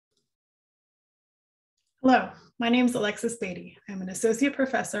Hello, my name is Alexis Beatty. I'm an associate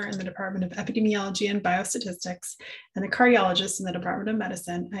professor in the Department of Epidemiology and Biostatistics and a cardiologist in the Department of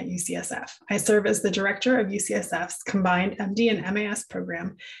Medicine at UCSF. I serve as the director of UCSF's combined MD and MAS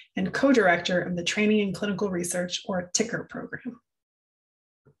program and co-director of the Training in Clinical Research, or TICR program.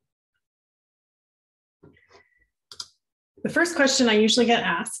 The first question I usually get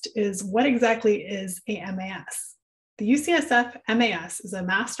asked is, what exactly is a MAS? The UCSF MAS is a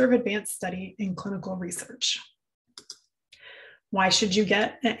Master of Advanced Study in Clinical Research. Why should you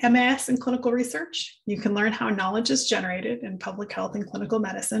get an MAS in clinical research? You can learn how knowledge is generated in public health and clinical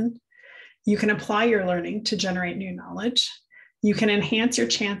medicine. You can apply your learning to generate new knowledge. You can enhance your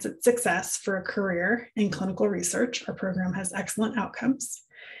chance at success for a career in clinical research. Our program has excellent outcomes.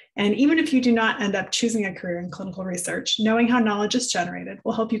 And even if you do not end up choosing a career in clinical research, knowing how knowledge is generated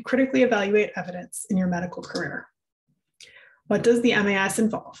will help you critically evaluate evidence in your medical career. What does the MAS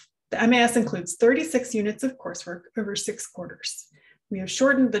involve? The MAS includes 36 units of coursework over 6 quarters. We have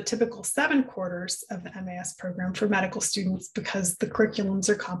shortened the typical 7 quarters of the MAS program for medical students because the curriculums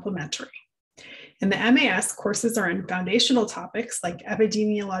are complementary. In the MAS, courses are in foundational topics like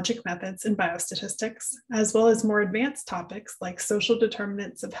epidemiologic methods and biostatistics, as well as more advanced topics like social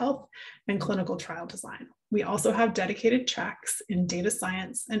determinants of health and clinical trial design. We also have dedicated tracks in data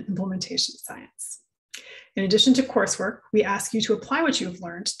science and implementation science. In addition to coursework, we ask you to apply what you've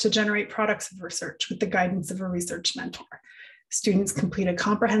learned to generate products of research with the guidance of a research mentor. Students complete a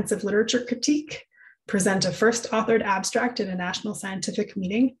comprehensive literature critique, present a first authored abstract at a national scientific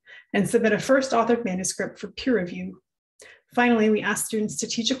meeting, and submit a first authored manuscript for peer review. Finally, we ask students to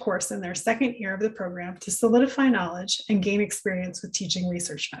teach a course in their second year of the program to solidify knowledge and gain experience with teaching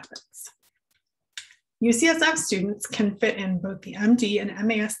research methods. UCSF students can fit in both the MD and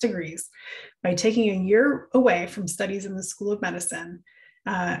MAS degrees by taking a year away from studies in the School of Medicine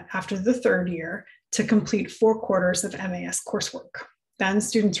after the 3rd year to complete 4 quarters of MAS coursework. Then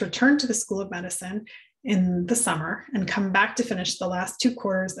students return to the School of Medicine in the summer and come back to finish the last 2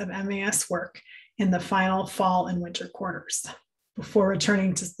 quarters of MAS work in the final fall and winter quarters, before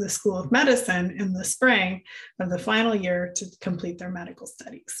returning to the School of Medicine in the spring of the final year to complete their medical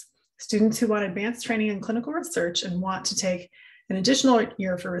studies. Students who want advanced training in clinical research and want to take an additional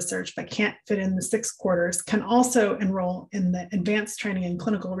year for research but can't fit in the 6 quarters can also enroll in the Advanced Training in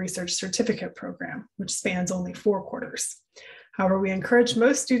Clinical Research Certificate program, which spans only 4 quarters. However, we encourage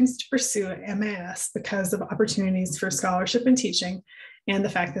most students to pursue an MAS because of opportunities for scholarship and teaching and the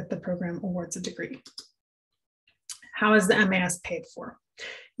fact that the program awards a degree. How is the MAS paid for?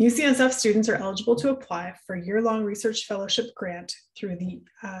 UCSF students are eligible to apply for a year-long research fellowship grant through the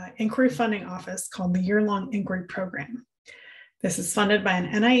inquiry funding office called the Year-Long Inquiry Program. This is funded by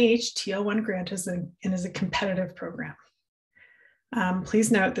an NIH TL1 grant and is a competitive program.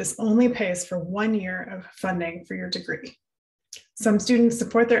 Please note this only pays for 1 year of funding for your degree. Some students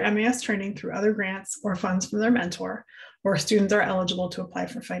support their MAS training through other grants or funds from their mentor, or students are eligible to apply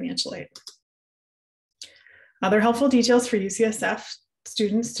for financial aid. Other helpful details for UCSF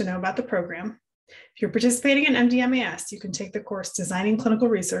students to know about the program. If you're participating in MD-MAS, you can take the course Designing Clinical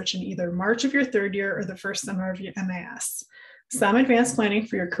Research in either March of your 3rd year or the first summer of your MAS. Some advanced planning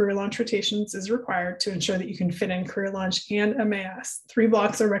for your career launch rotations is required to ensure that you can fit in career launch and MAS. 3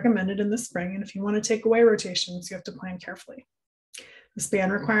 blocks are recommended in the spring, and if you want to take away rotations, you have to plan carefully. The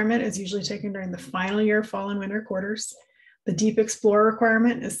span requirement is usually taken during the final year fall and winter quarters. The Deep Explorer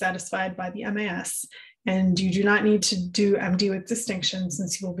requirement is satisfied by the MAS, and you do not need to do MD with distinction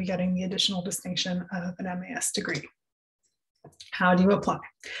since you will be getting the additional distinction of an MAS degree. How do you apply?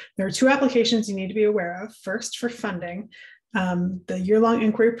 There are 2 applications you need to be aware of. First, for funding, the year-long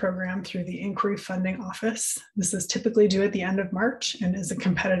inquiry program through the Inquiry Funding Office. This is typically due at the end of March and is a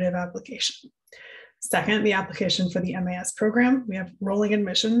competitive application. Second, the application for the MAS program. We have rolling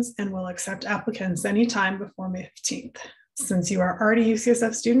admissions and will accept applicants anytime before May 15th. Since you are already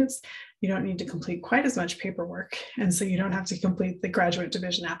UCSF students, you don't need to complete quite as much paperwork, and so you don't have to complete the graduate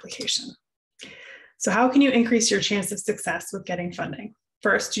division application. So how can you increase your chance of success with getting funding?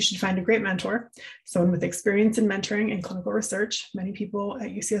 First, you should find a great mentor, someone with experience in mentoring and clinical research. Many people at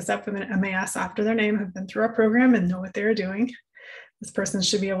UCSF with an MAS after their name have been through our program and know what they're doing. This person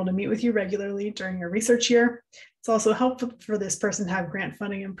should be able to meet with you regularly during your research year. It's also helpful for this person to have grant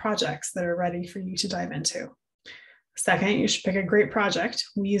funding and projects that are ready for you to dive into. Second, you should pick a great project.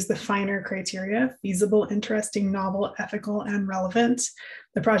 We use the FINER criteria: feasible, interesting, novel, ethical, and relevant.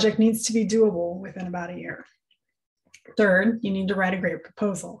 The project needs to be doable within about a year. Third, you need to write a great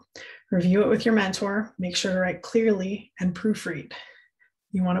proposal. Review it with your mentor, make sure to write clearly and proofread.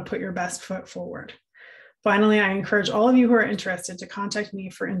 You want to put your best foot forward. Finally, I encourage all of you who are interested to contact me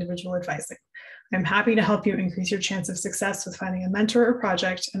for individual advising. I'm happy to help you increase your chance of success with finding a mentor or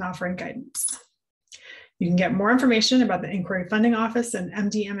project and offering guidance. You can get more information about the Inquiry Funding Office and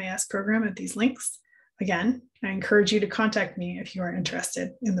MD-MAS program at these links. Again, I encourage you to contact me if you are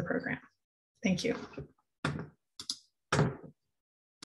interested in the program. Thank you.